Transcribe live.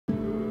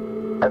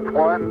It's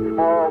one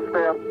small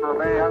step for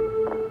man,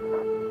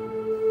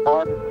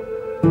 one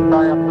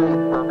giant leap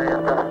for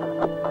mankind.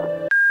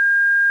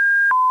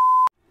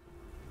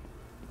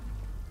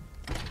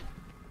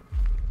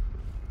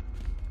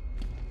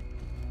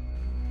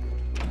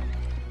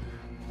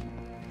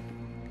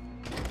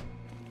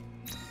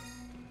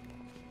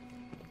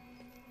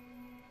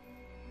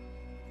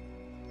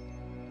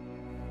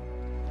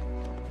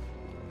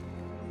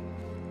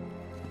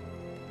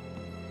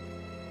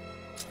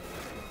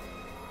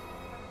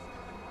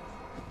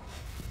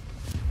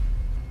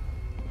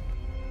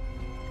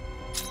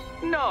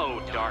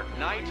 No, Dark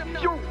Knight,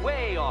 you're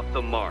way off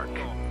the mark.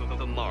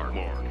 The mark.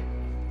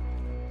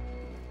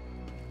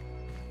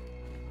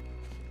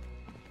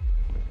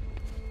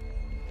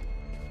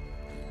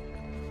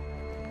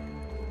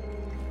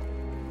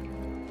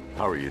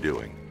 How are you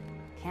doing?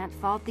 Can't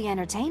fault the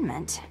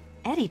entertainment.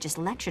 Eddie just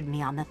lectured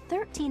me on the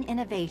 13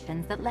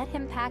 innovations that let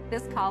him pack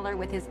this collar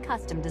with his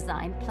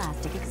custom-designed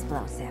plastic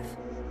explosive.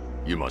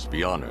 You must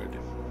be honored.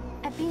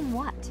 At being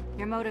what?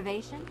 Your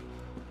motivation?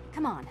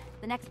 Come on,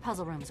 the next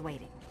puzzle room's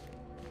waiting.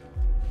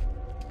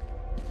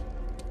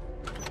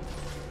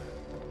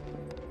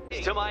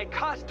 To my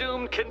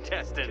costumed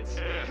contestants,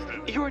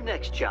 your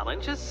next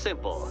challenge is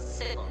simple.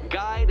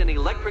 Guide an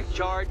electric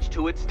charge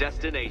to its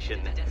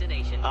destination.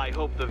 I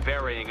hope the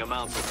varying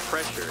amounts of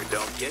pressure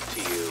don't get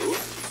to you.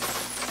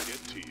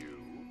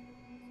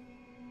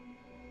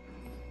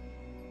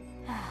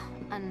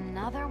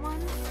 Another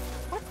one?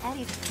 What's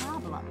Eddie's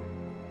problem?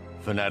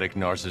 Fanatic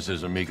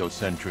narcissism,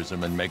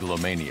 egocentrism, and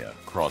megalomania,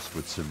 crossed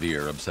with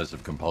severe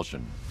obsessive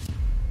compulsion.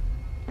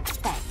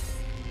 Thanks.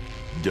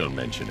 Don't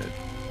mention it.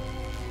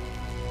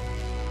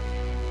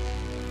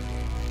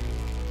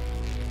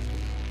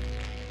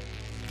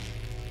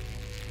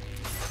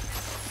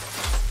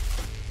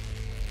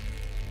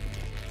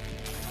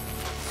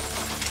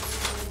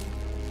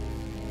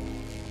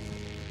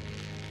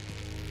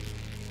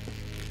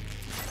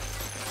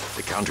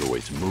 The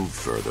counterweights move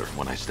further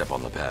when I step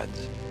on the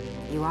pads.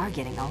 You are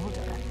getting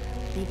older.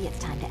 Maybe it's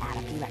time to add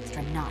a few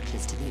extra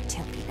notches to the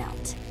utility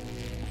belt.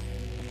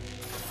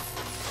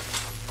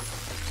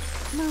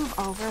 Move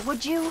over,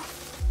 would you?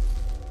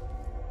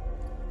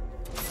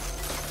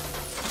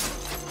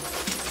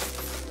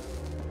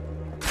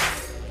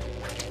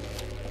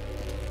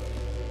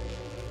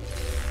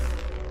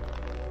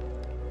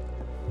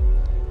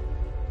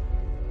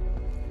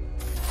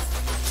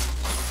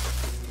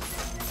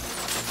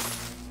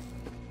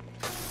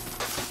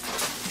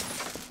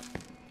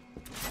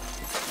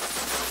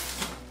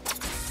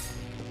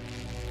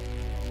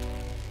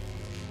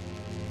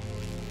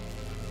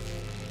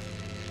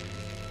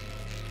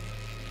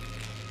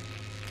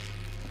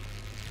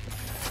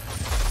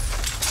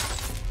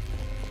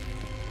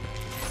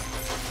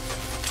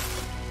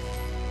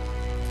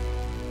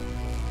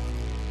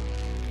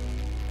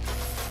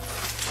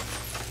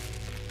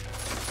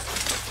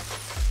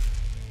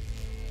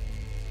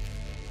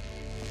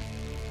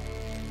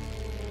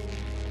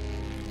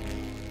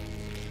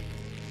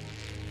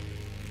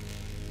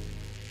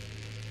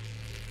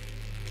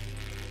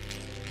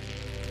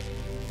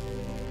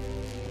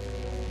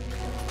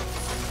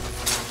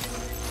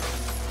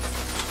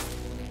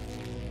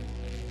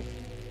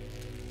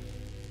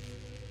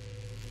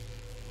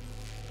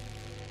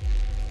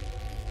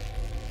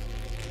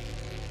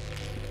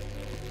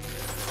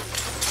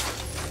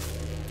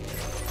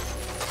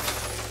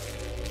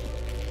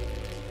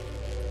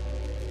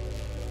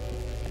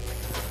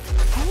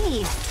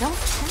 Hey, don't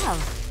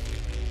shove.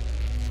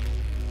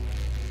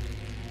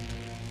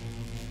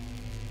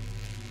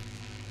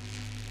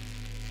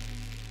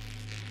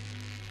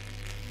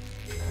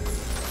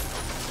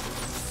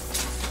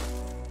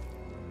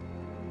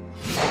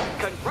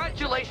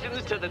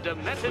 Congratulations to the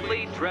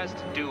dementedly dressed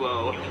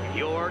duo.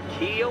 Your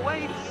key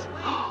awaits.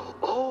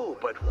 Oh,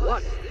 but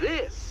what's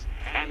this?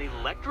 An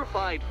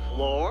electrified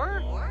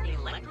floor?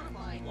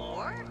 Electrified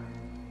floor?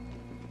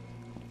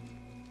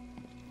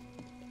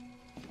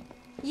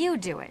 You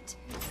do it.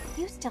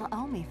 You still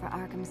owe me for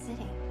Arkham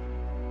City.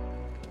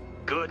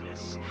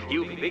 Goodness,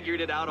 you figured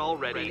it out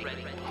already.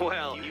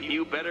 Well,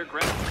 you better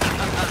grab...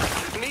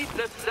 Meet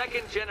the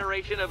second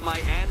generation of my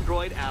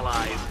android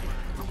allies.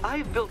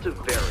 I've built a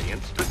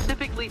variant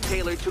specifically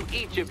tailored to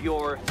each of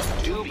your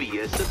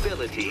dubious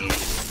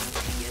abilities.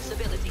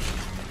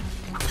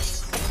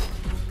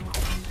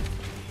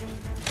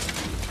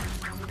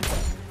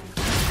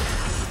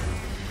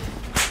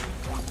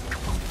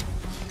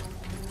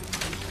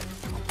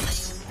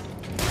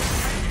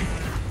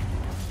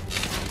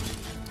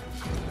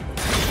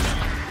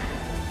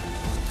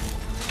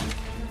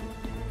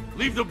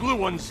 Leave the blue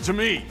ones to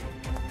me!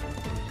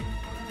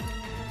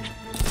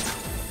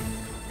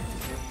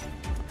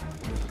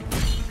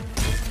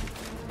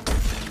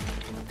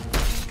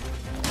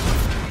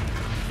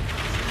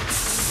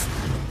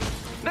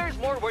 There's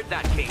more where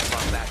that came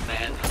from,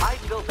 Batman. I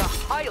built a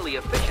highly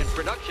efficient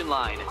production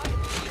line.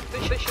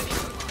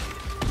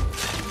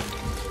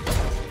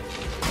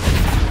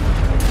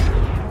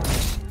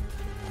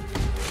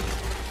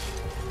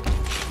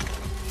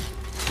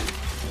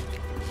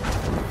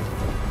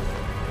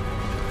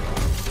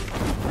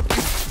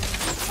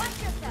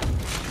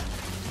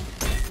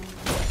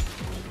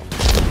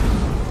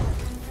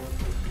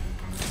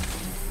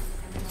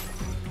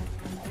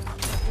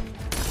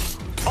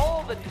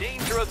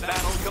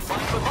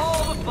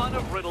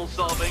 of riddle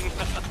solving.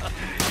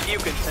 You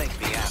can thank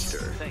me after.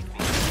 Thank me.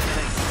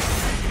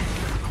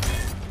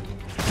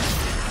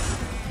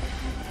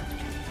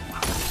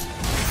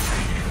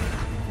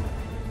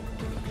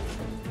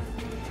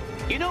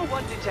 You know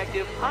what,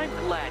 Detective? I'm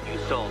glad you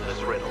solved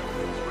this riddle.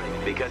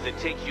 Because it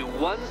takes you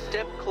one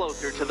step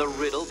closer to the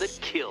riddle that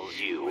kills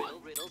you.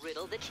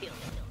 Riddle that kills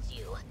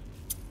you.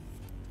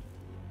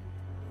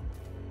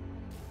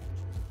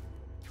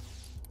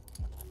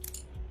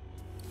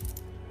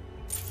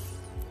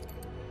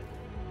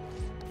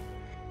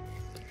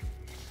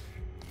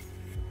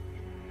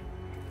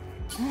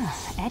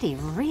 Eddie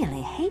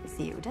really hates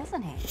you,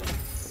 doesn't he?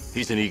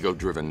 He's an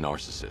ego-driven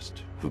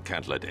narcissist who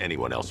can't let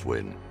anyone else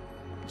win.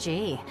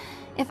 Gee,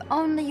 if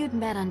only you'd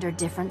met under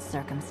different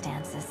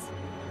circumstances.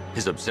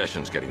 His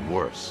obsession's getting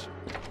worse.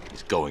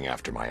 He's going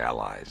after my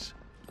allies.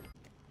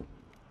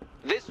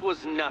 This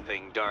was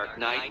nothing, Dark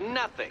Knight,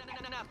 nothing.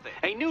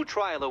 A new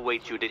trial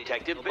awaits you,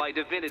 Detective, by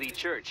Divinity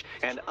Church,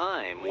 and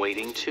I'm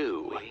waiting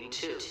too.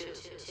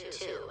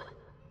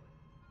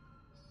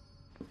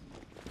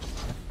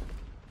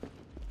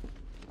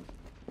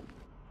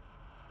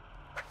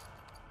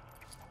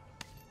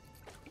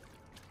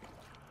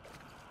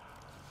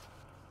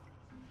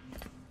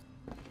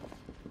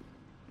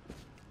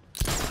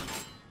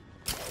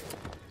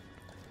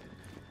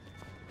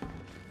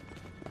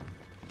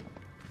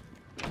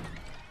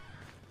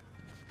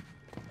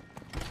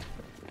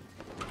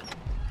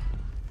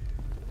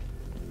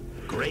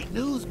 Great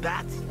news,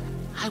 Bats.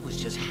 I was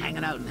just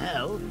hanging out in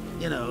hell,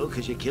 you know,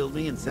 because you killed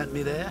me and sent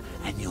me there,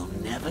 and you'll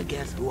never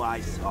guess who I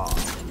saw.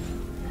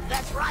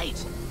 That's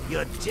right,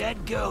 your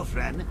dead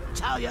girlfriend,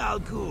 Talia al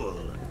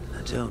Ghul.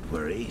 Don't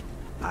worry,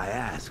 I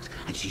asked,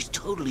 and she's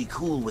totally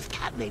cool with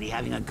Cat Lady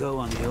having a go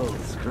on the old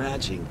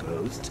scratching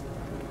post.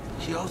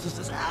 She also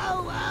says,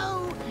 ow,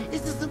 ow,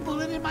 is this a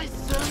bullet in my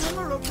sternum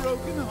or a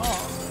broken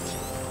heart?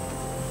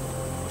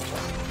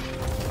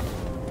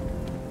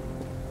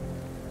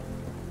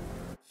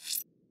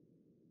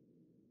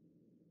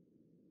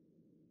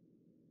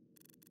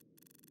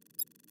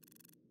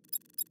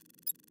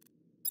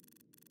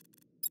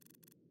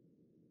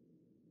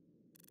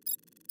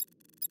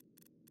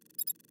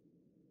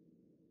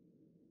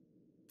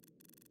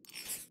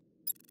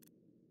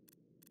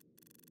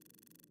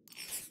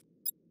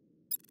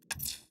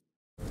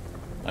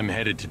 I'm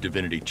headed to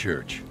Divinity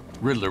Church.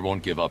 Riddler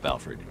won't give up,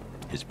 Alfred.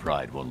 His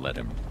pride won't let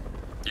him.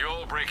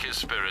 You'll break his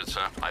spirit,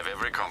 sir. I've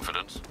every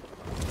confidence.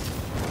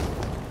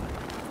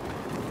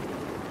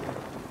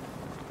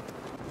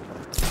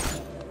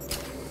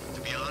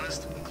 To be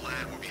honest, I'm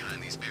glad we're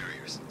behind these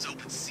barriers. It's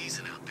open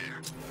season out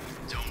there.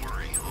 Don't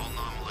worry, all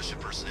non-militia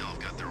personnel have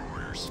got their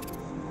orders.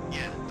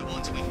 Yeah, the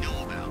ones we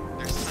know about.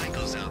 There's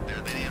psychos out there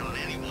that ain't on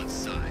anyone's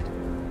side.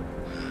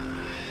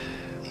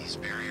 These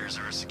barriers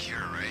are secure,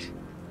 right?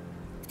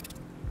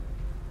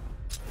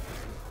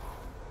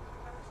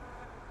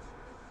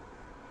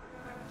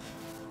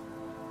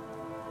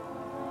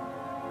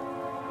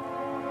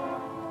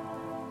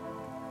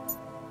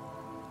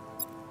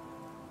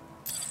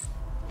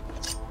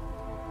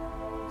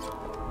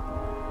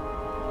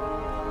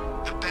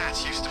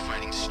 Bat's used to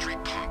fighting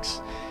street punks.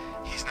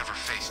 He's never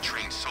faced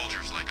trained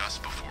soldiers like us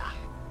before.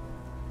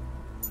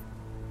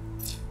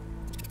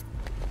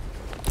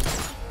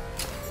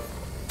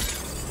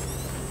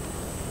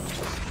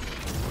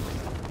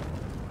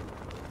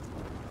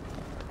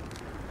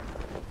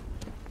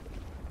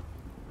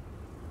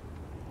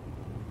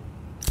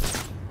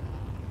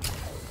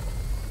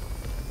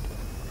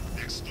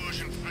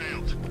 Explosion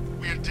failed.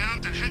 We are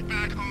down to head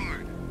back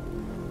hard.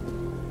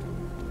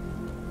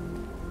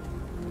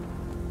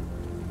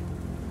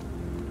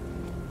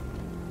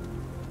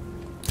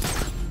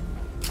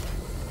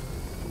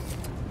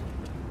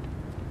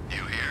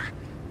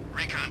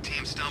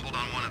 Team stumbled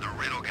on one of the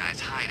Riddle guy's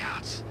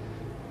hideouts.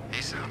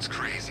 He sounds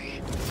crazy.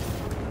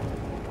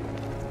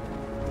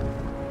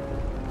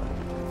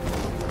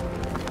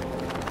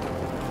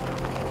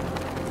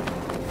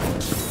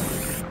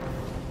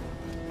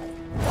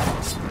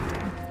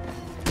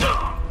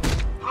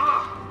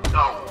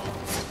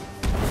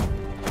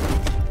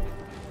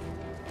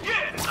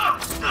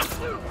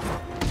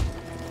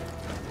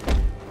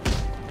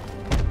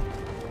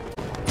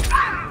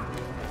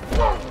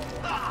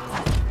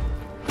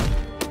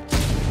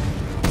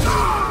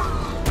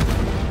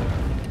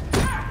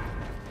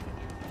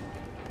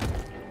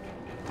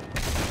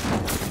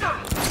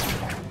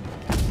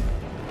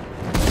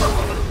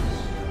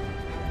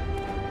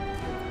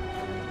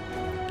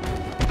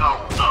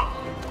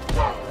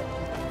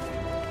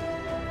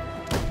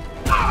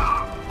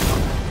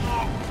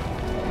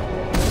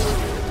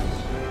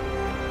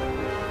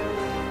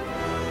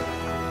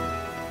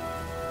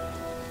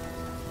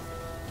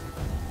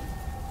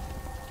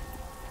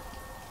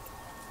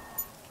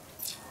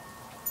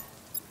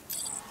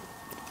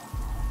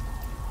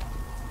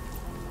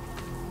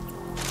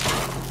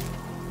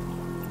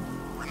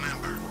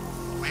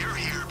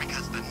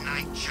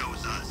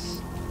 Chose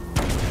us.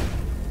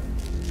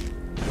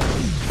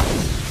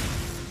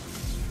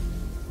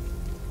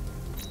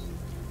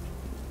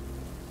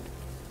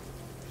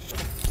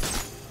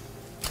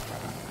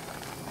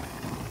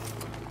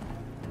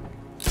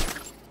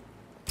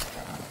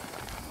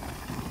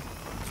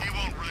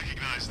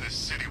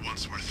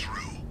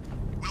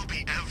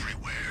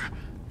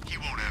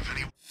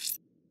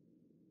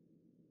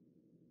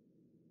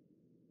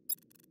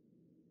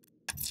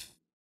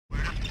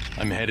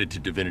 I'm headed to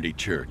Divinity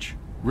Church.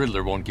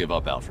 Riddler won't give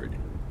up, Alfred.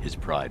 His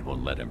pride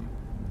won't let him.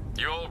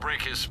 You'll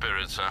break his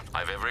spirit, sir.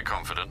 I've every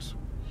confidence.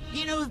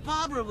 You know, if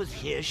Barbara was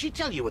here, she'd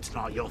tell you it's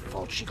not your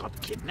fault she got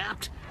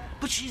kidnapped.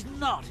 But she's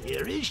not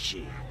here, is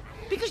she?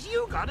 Because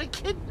you got her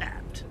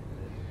kidnapped.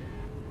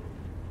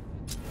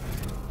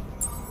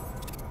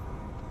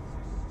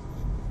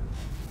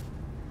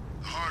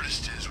 The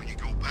hardest is when you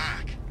go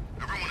back.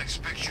 Everyone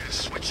expects you to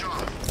switch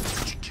off,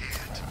 but you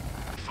can't.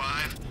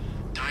 5,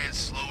 dying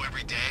slow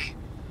every day.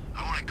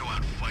 I want to go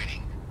out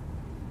fighting.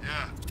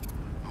 Yeah,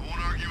 I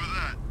won't argue with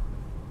that.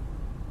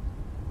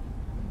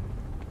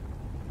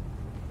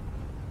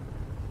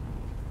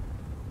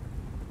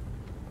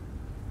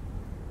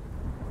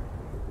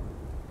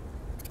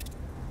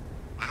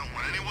 I don't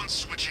want anyone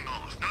switching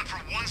off, not for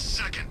 1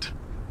 second.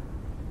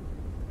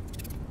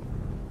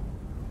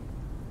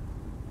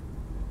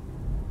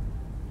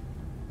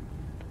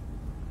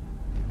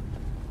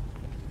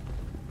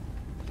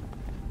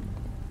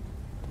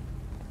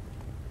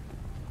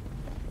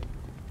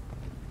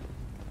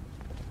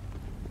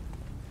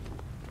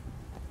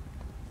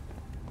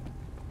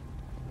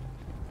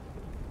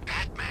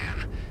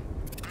 Batman?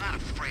 I'm not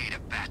afraid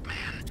of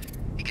Batman.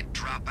 He could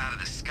drop out of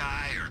the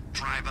sky or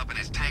drive up in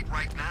his tank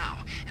right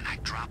now, and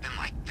I'd drop him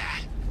like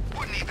that.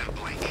 Wouldn't even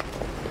blink. You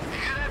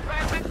hear that,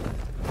 Batman?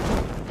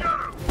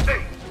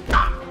 Hey!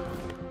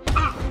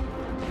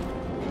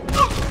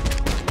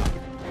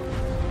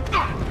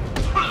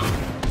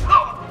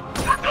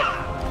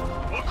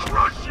 I'll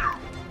crush you!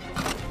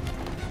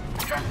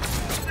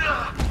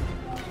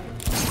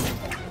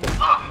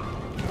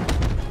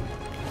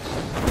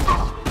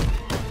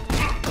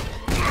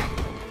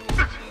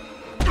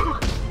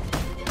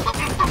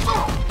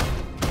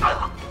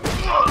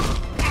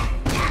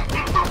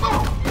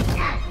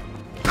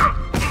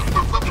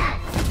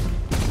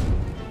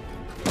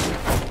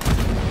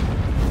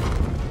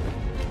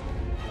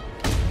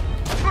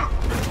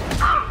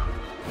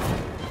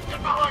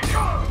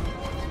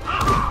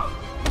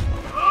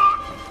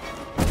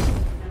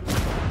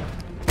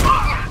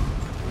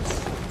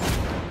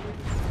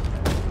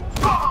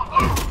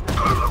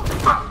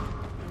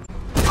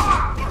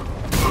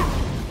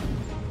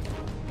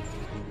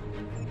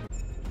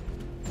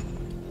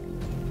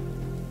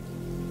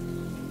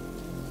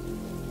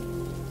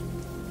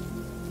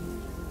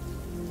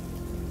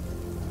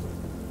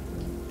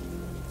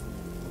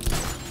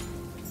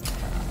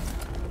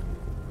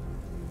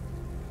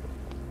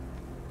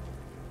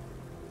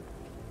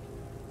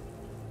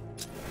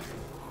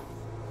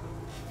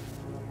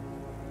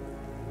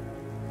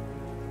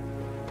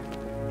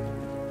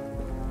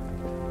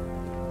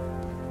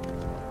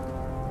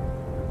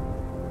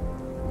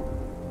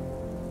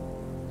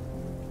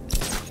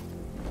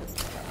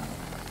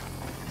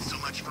 So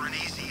much for an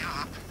easy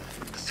up.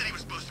 The city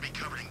was supposed to be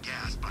covered in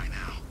gas by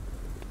now.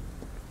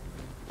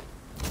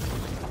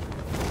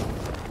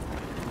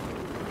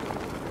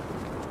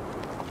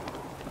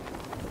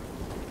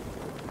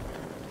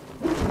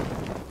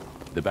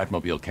 The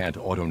Batmobile can't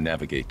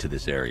auto-navigate to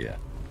this area.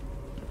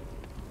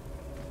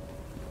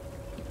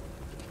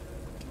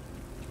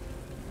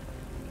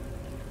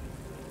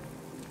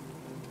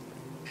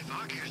 If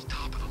Arkham's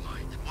top of the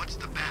line, then what's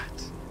the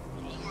Bats?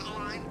 Over the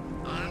line?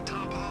 On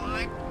top of the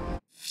line?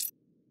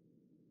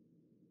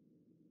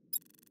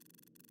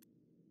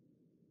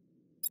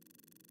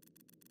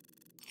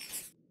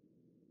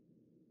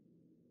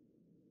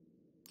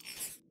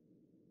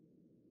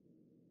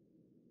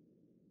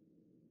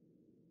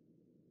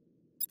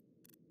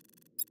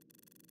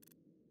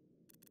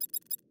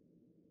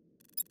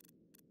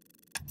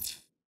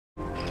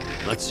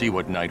 Let's see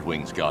what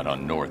Nightwing's got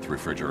on North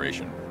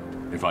Refrigeration.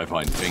 If I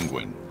find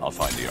Penguin, I'll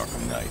find the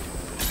Arkham Knight.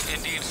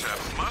 Indeed, sir.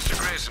 Master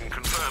Grayson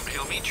confirmed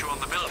he'll meet you on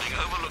the building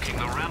overlooking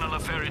the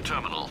Ranelagh Ferry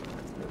Terminal.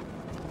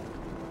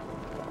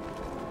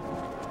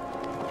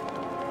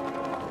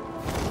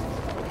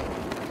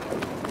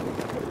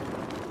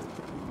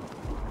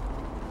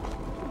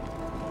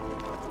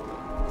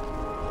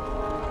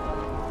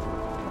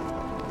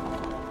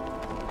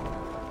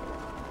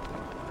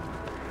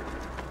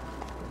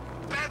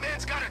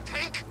 Batman's got a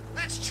tank?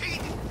 That's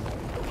cheating!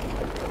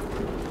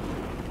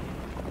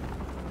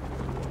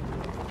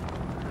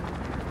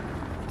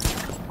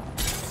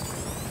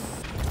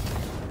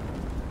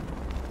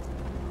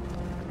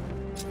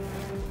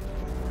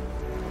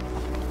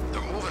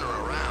 They're moving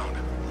her around.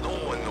 No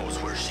one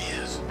knows where she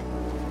is.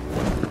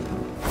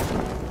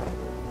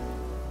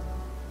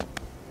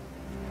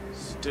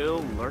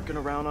 Still lurking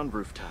around on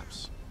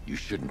rooftops. You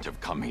shouldn't have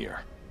come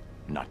here.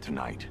 Not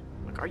tonight.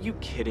 Like, are you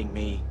kidding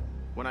me?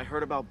 When I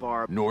heard about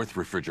Barb... North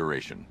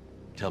Refrigeration.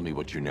 Tell me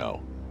what you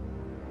know.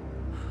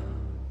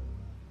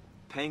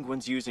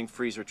 Penguin's using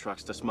freezer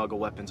trucks to smuggle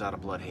weapons out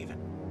of Bloodhaven.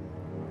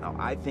 Now,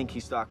 I think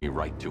he's talking... Be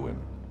right to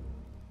him.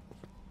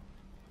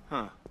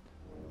 Huh.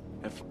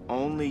 If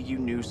only you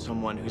knew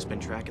someone who's been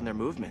tracking their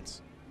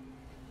movements.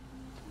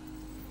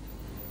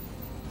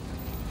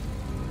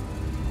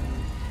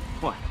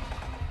 What?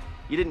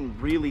 You didn't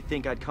really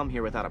think I'd come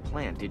here without a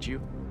plan, did you?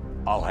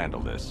 I'll handle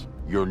this.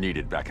 You're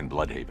needed back in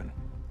Bloodhaven.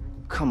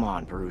 Come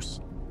on,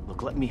 Bruce.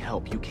 Look, let me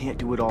help. You can't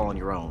do it all on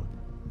your own.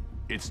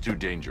 It's too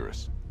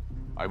dangerous.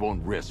 I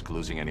won't risk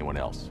losing anyone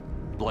else.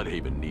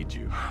 Bloodhaven needs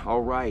you.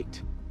 All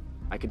right.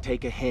 I can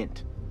take a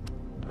hint.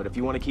 But if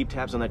you want to keep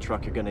tabs on that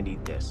truck, you're gonna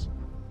need this.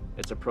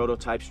 It's a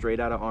prototype straight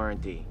out of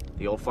R&D.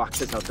 The old fox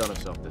has outdone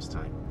himself this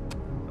time.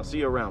 I'll see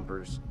you around,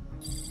 Bruce.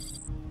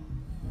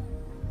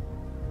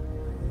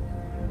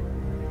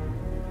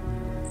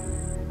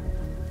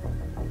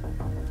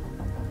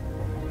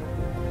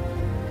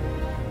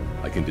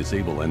 I can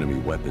disable enemy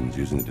weapons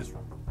using the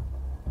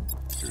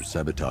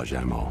sabotage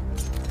ammo.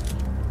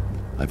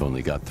 I've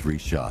only got 3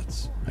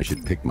 shots. I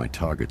should pick my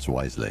targets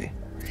wisely.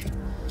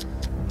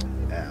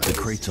 The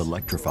crate's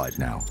electrified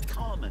now.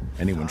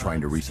 Anyone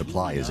trying to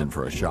resupply is in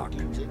for a shock.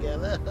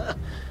 Together?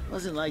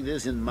 Wasn't like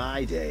this in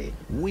my day.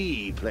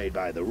 We played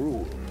by the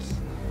rules.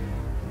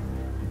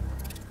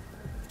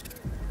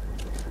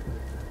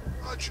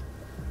 Much,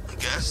 I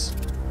guess.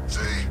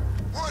 See,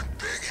 one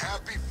big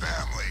happy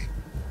family.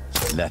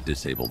 That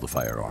disabled the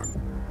firearm.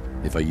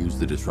 If I use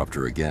the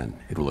disruptor again,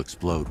 it will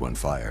explode when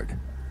fired,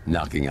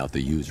 knocking out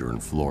the user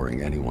and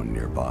flooring anyone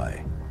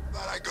nearby.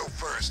 Thought I'd go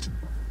first.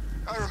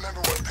 I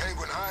remember when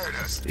Penguin hired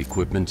us.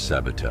 Equipment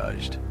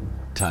sabotaged.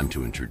 Time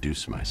to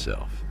introduce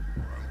myself.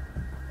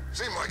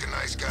 Seemed like a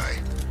nice guy.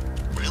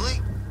 Really?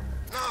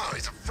 No,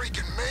 he's a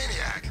freaking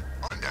maniac.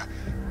 On to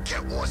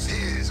get what's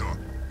his or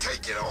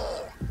take it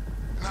all.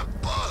 And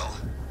that bottle,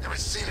 ever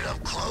seen it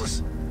up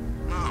close?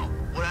 No.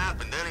 What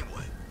happened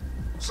anyway?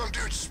 Some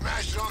dude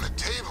smashed it on the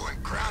table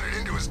and ground it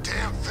into his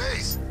damn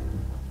face.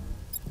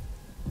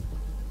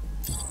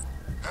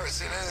 Never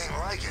seen anything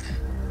like it.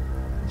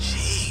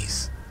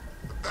 Jeez.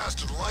 The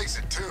bastard likes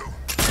it too.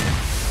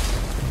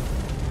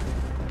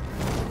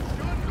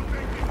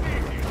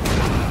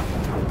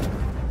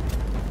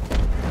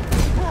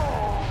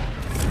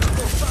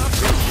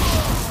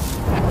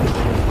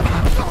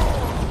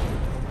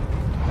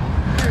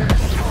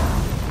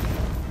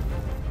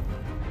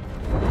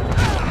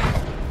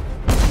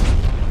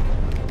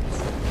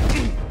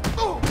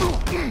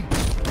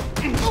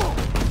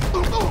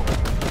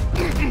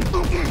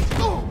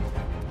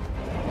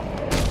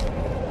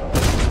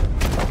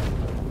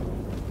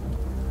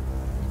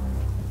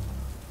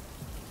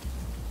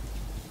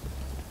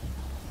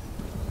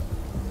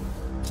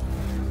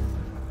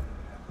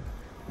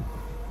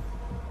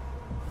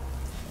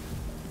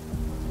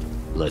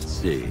 Let's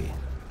see.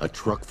 A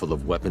truck full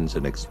of weapons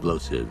and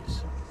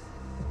explosives.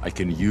 I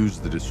can use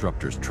the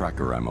disruptor's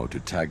tracker ammo to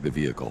tag the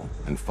vehicle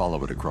and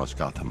follow it across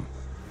Gotham.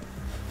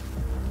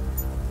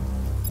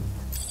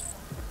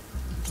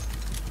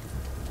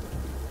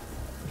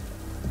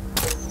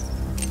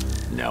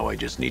 Now I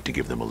just need to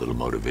give them a little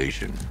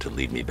motivation to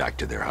lead me back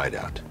to their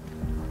hideout.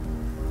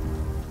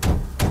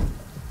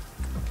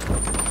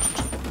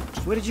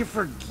 What did you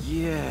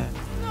forget?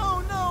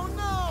 No, no,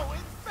 no!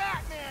 It's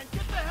Batman!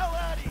 Get the hell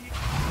out of here!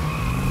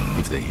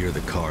 If they hear the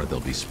car, they'll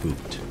be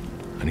spooked.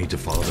 I need to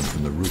follow them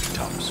from the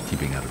rooftops,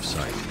 keeping out of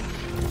sight.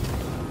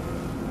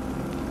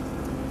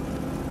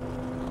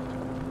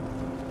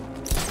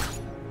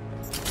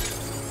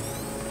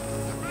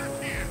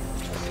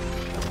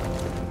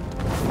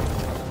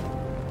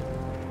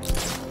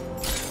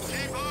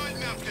 Keep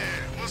hiding up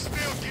there. We'll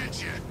still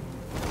get you.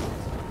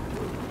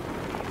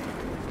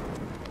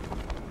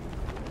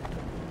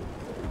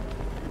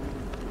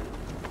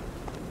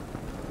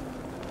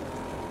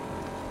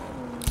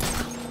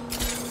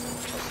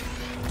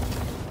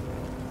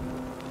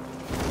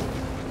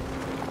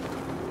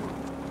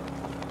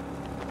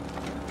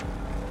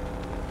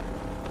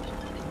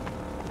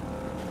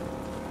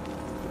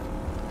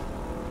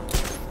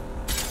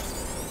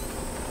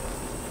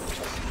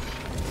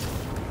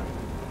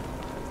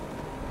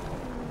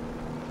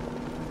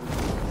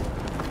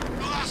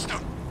 Lost him!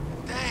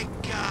 Thank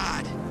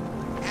God!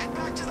 Head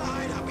back to the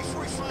hideout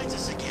before he finds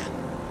us again.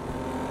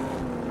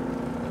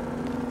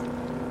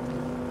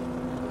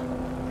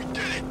 We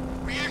did it!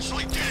 We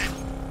actually did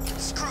it!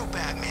 Screw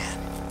Batman.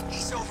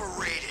 He's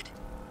overrated.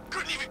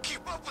 Couldn't even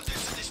keep up with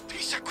this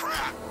piece of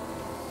crap!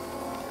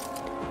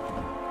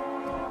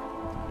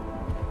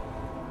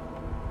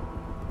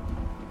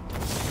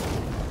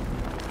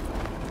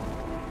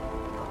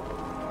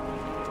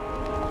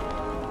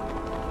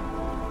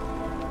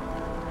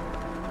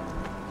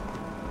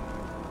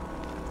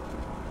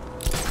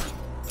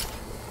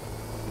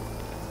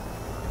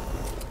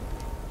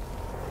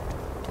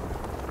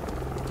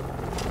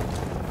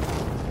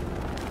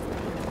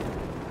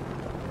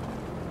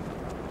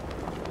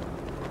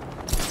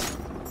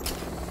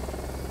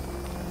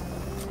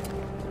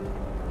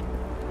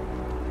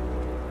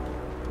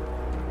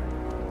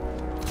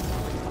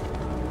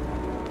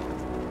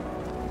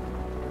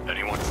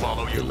 Anyone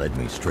follow you? You led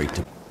me straight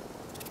to...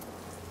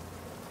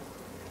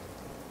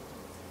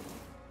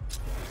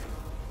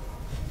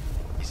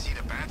 You see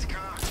the Bat's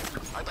car?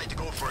 I'd like to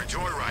go for a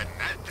joyride in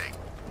that thing.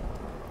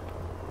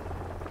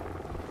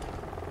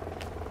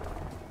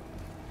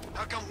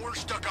 How come we're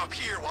stuck up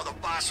here while the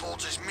boss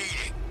holds his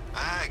meeting?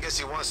 I guess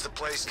he wants the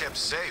place kept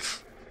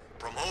safe.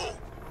 From who?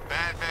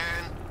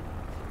 Batman?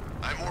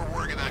 I'm more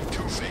worried about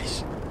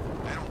Two-Face.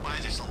 I don't buy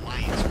this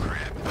alliance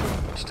crap.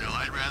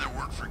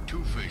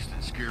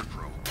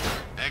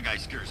 guy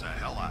scares the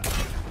hell out of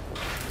me.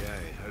 Yeah, I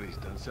heard he's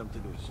done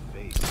something to his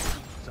face.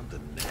 Something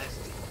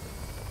nasty.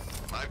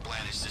 My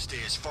plan is to stay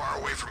as far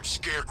away from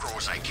Scarecrow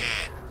as I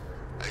can.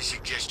 I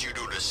suggest you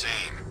do the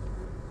same.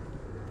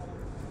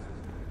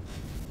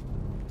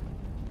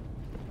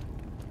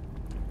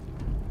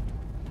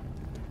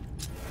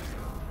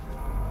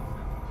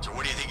 So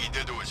what do you think he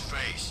did to his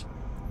face?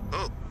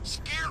 Oh,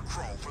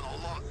 Scarecrow for the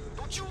law.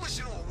 Don't you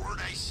listen to a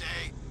word I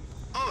say?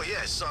 Oh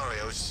yeah,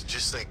 sorry, I was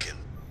just thinking.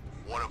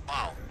 What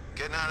about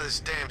getting out of this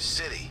damn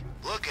city?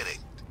 Look at it.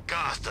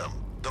 Gotham,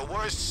 the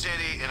worst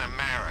city in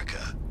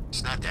America.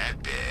 It's not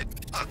that bad.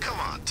 Oh, come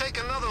on, take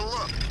another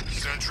look.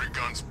 Sentry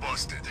gun's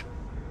busted. Is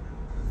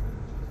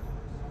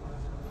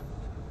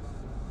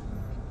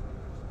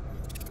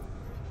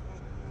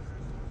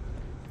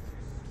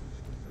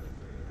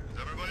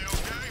everybody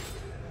okay?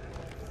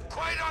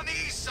 Quiet on the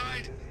east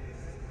side.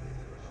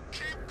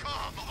 Keep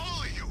calm,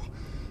 all of you.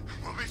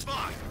 We'll be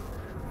fine.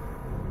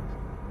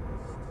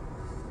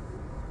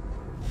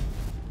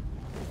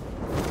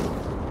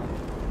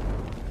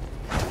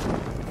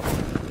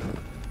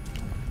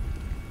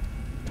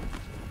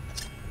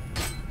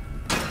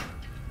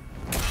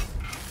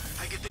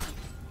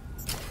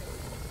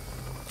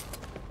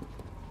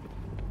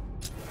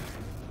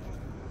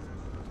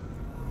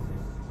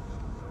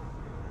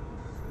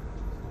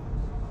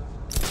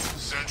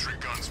 Sentry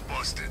gun's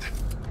busted.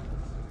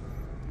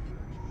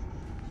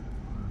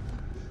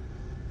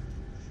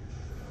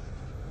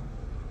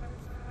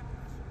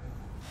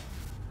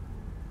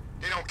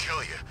 It don't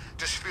kill you.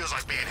 Just feels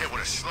like being hit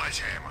with a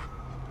sledgehammer.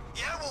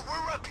 Yeah, well,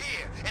 we're up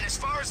here, and as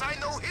far as I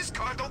know, his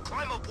car don't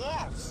climb up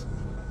walls.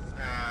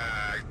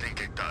 I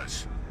think it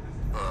does.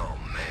 Oh,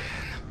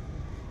 man.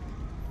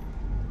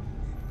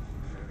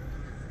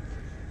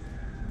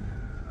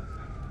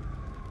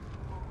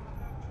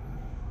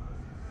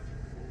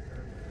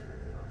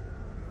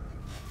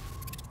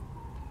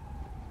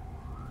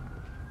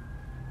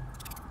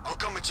 How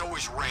come it's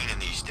always raining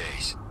these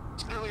days?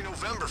 It's nearly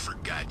November, for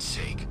God's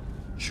sake.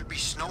 Should be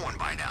snowing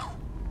by now.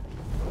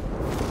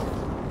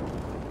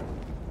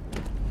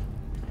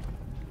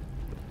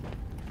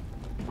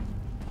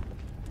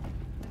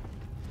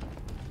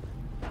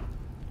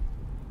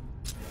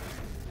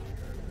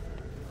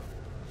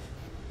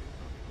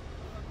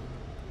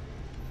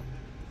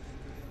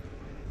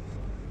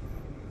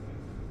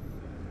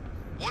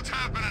 What's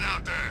happening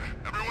out there?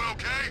 Everyone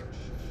okay?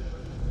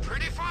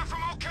 Pretty far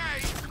from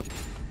okay.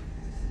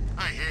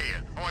 I hear you.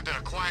 I wanted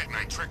a quiet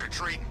night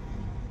trick-or-treating.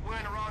 We're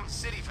in the wrong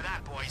city for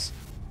that, boys.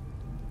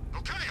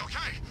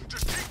 Okay.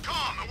 Just keep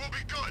calm and we'll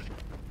be good.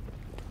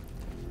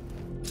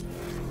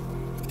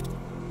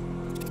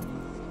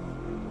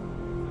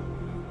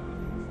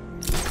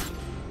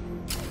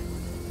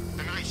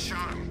 The knight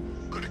shot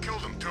him. Could have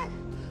killed him, too.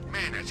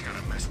 Man, that's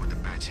gotta mess with the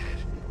bat's head.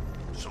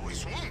 So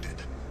he's wounded.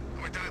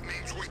 What that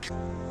means we can...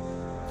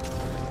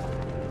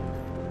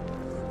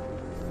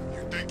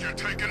 You think you're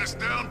taking us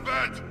down,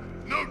 Bat?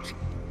 No...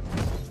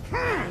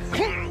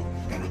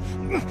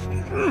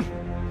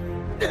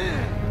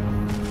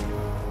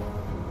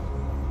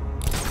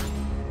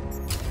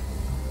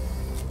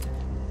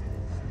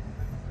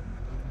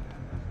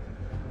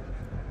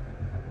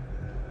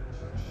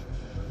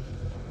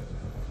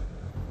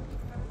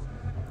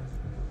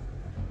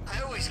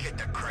 I always get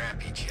the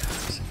crappy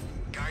jobs.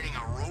 Guarding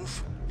a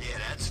roof? Yeah,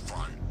 that's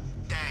fun.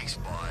 Thanks,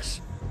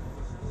 boss.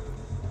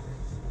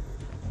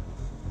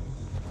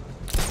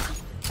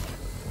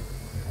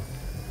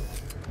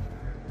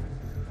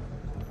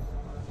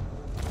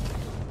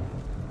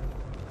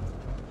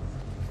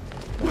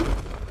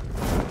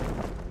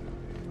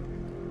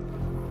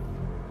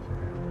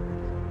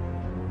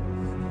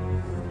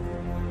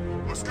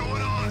 What's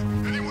going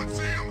on? Anyone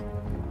see him?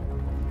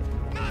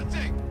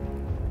 Nothing!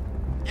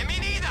 Yeah, me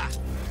neither!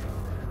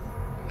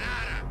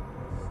 Nada.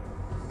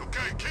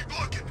 Okay, keep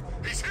looking.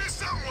 He's here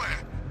somewhere.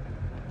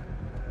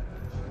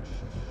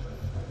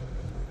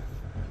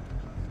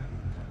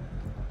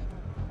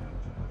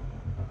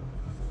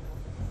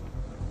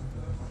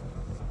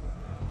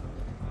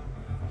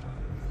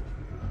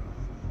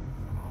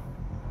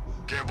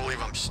 Can't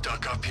believe I'm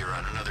stuck up here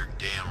on another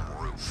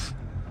damn roof.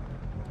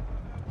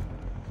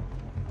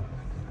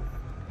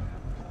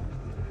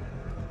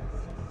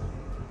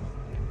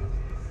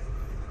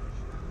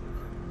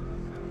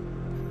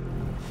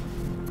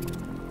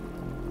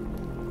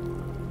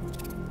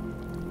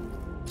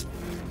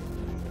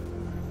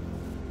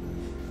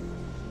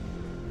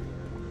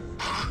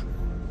 Huh?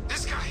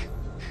 This guy?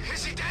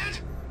 Is he dead?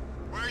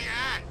 Where you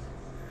at?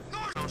 No,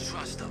 I don't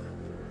trust them.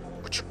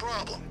 What's your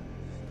problem?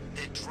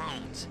 They're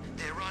drones.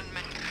 They're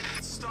unmanned.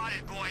 It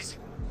started, boys.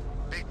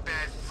 Big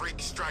bad freak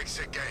strikes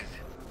again.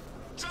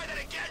 Try that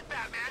again,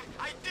 Batman.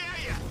 I dare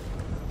you.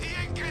 He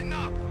ain't getting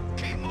up.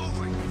 Keep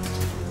moving.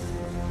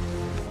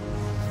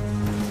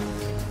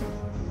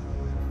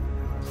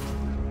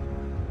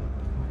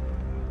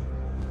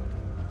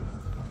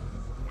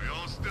 We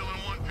all still in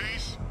one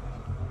piece?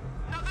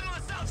 Nothing on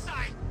the south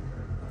side.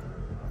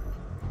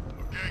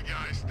 Okay,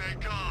 guys, stay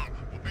calm.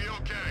 We'll be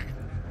okay.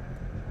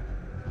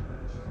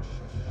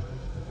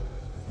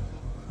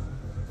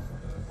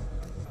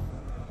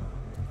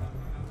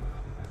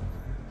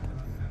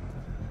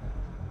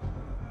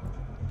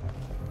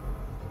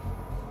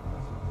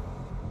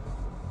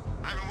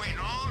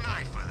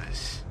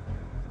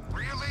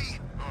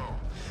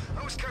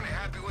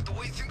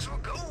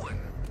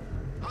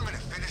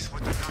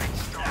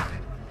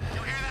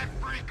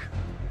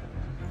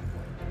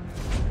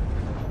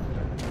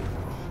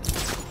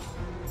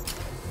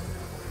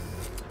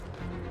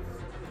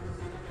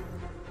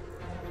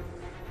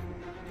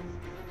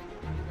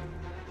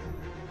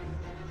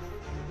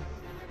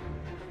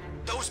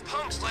 Those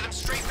punks led him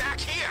straight back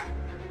here.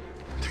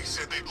 They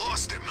said they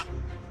lost him.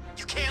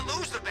 You can't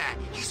lose the Bat.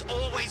 He's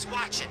always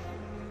watching.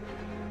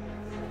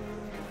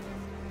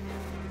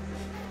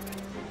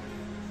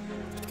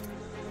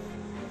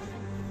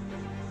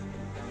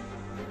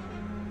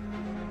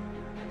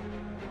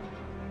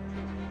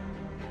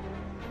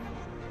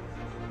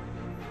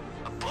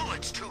 A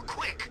bullet's too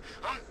quick.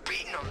 I'm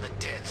beating him to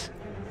death.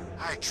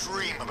 I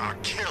dream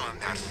about killing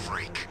that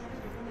freak.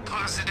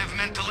 Positive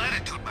mental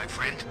attitude, my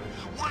friend.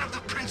 One of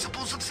the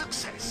principles of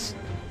success.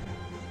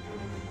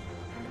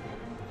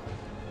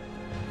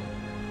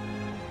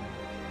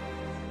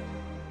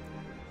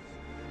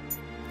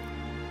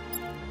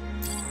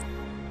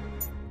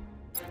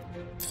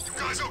 You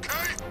guys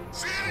okay?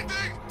 See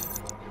anything?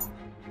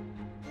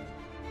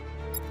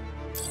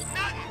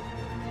 Nothing.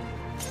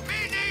 Me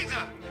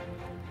neither.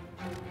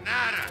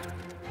 Nada.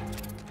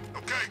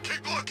 Okay,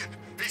 keep looking.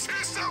 He's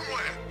here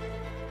somewhere.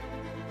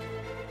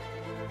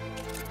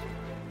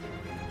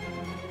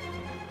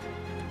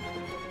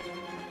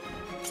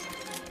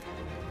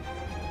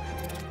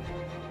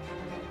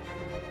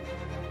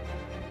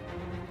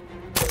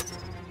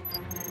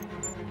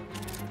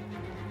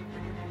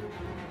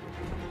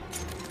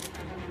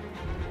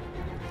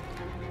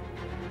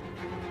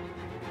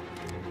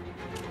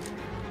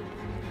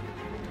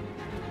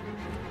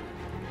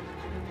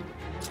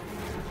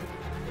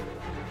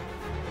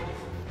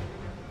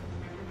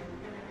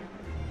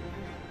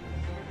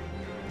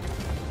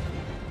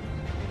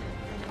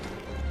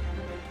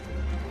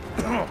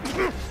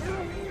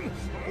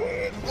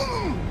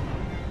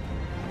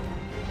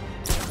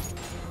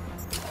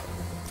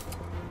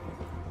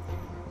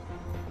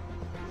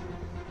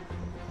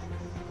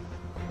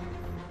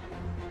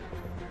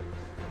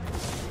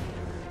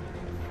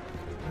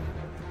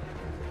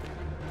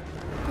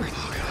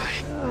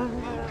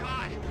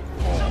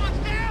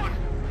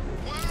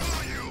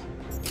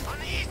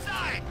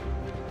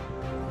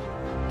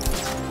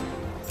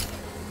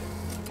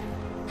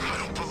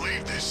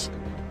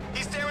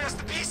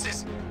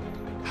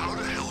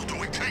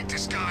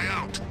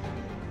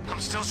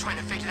 Still trying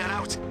to figure that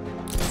out.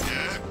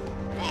 Yeah?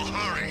 Well,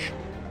 hurry.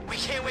 We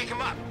can't wake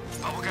him up,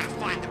 but we're gonna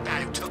find the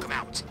Bat who took him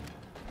out.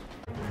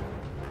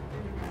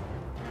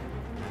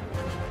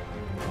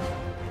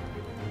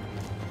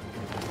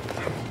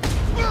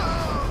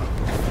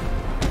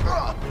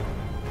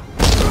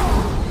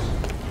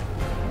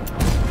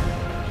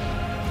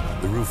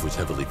 The roof was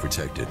heavily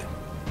protected.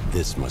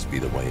 This must be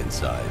the way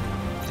inside.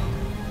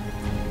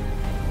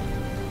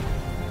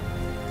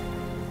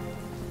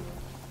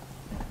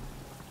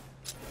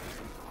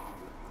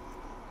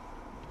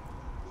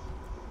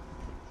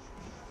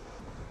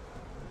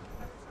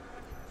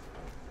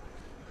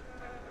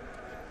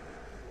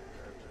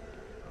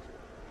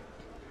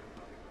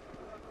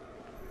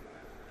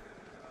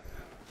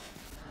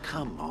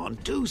 Come on,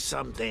 do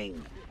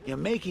something. You're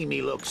making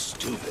me look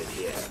stupid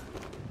here.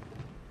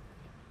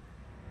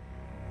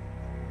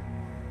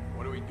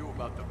 What do we do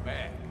about the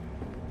bag?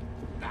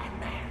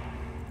 Batman.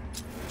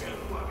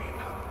 Don't worry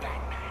about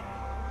Batman.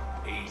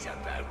 He's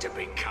about to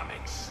become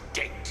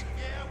extinct.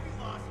 Yeah,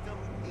 we lost him.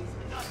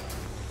 He's nuts.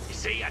 You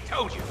see, I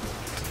told you.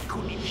 He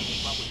couldn't even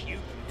keep up with you.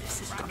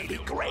 This is gonna be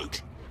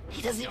great.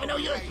 He doesn't even know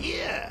you're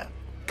here.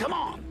 Come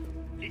on.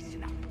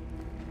 Listen up.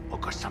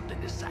 I've got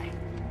something to say.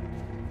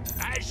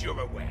 As you're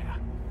aware,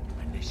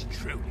 and this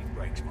truly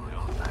breaks my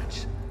heart,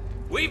 lads,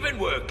 we've been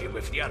working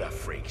with the other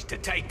freaks to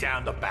take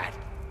down the Bat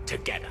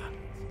together.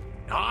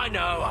 I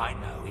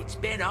know, it's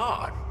been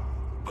hard.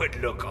 But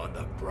look on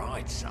the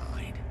bright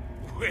side.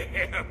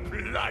 We're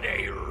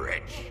bloody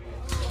rich.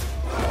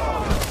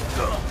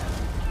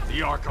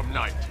 The Arkham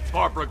Knight,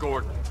 Barbara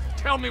Gordon.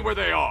 Tell me where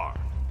they are.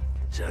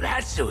 So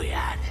that's who we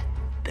had.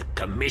 The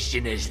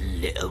Commissioner's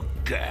little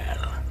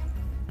girl.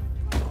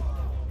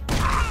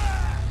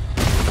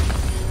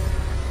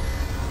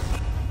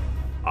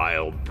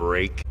 I'll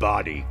break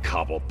body,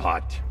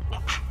 Cobblepot.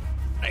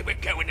 They were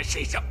going to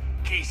see some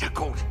geezer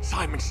called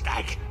Simon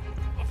Stagg.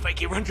 I think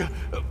he runs a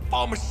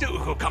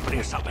pharmaceutical company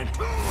or something.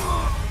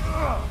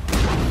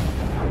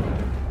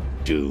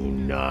 Do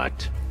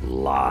not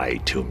lie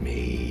to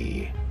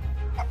me.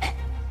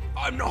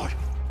 I'm not,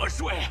 I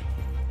swear.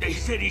 They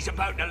said he's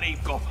about to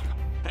leave Gotham.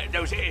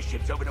 Those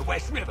airships over the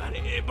West River,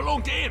 it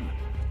belonged to him.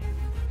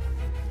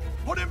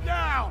 Put him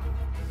down!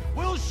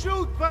 We'll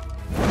shoot, but...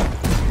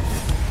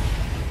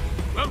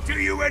 Won't do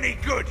you any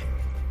good.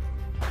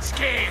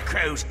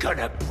 Scarecrow's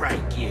gonna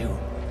break you.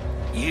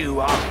 You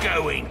are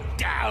going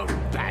down,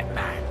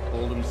 Batman.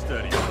 Hold him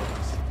steady,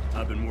 fellas.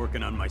 I've been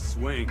working on my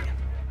swing.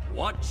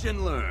 Watch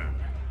and learn.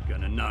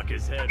 Gonna knock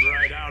his head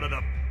right out of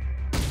the...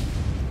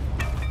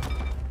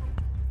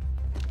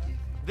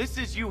 This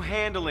is you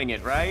handling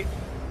it, right?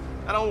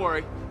 Now don't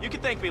worry. You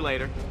can thank me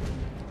later.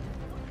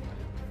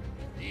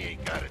 He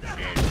ain't got a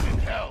chance in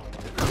hell.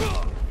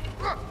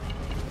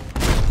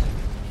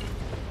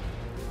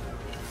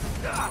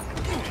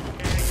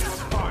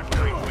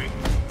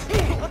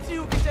 Let's see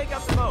who can take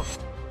out the most.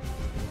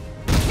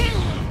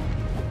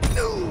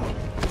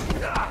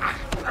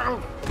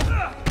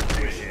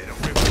 This is a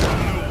rip.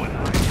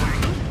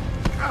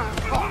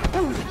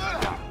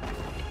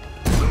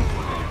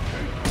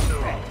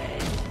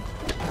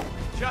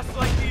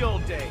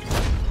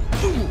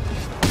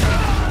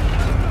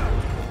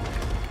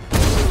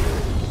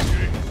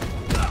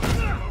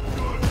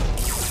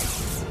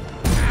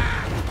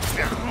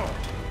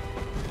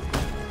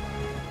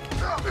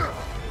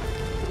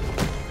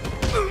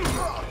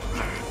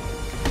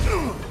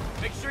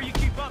 Make sure you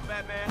keep up,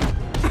 Batman.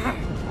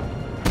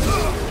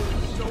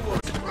 Don't worry,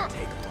 it won't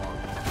take long.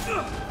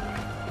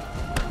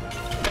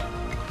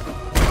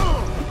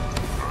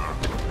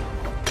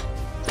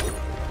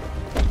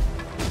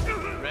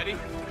 Ready?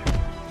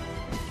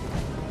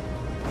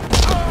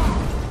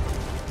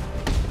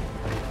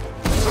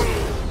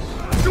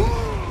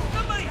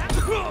 Somebody have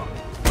to...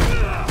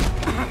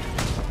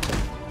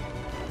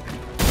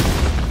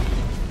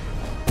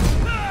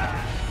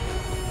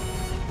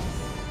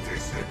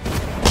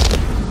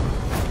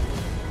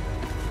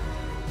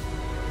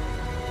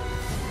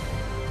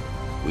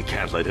 We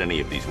can't let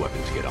any of these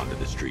weapons get onto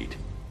the street.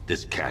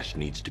 This cache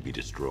needs to be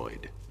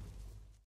destroyed.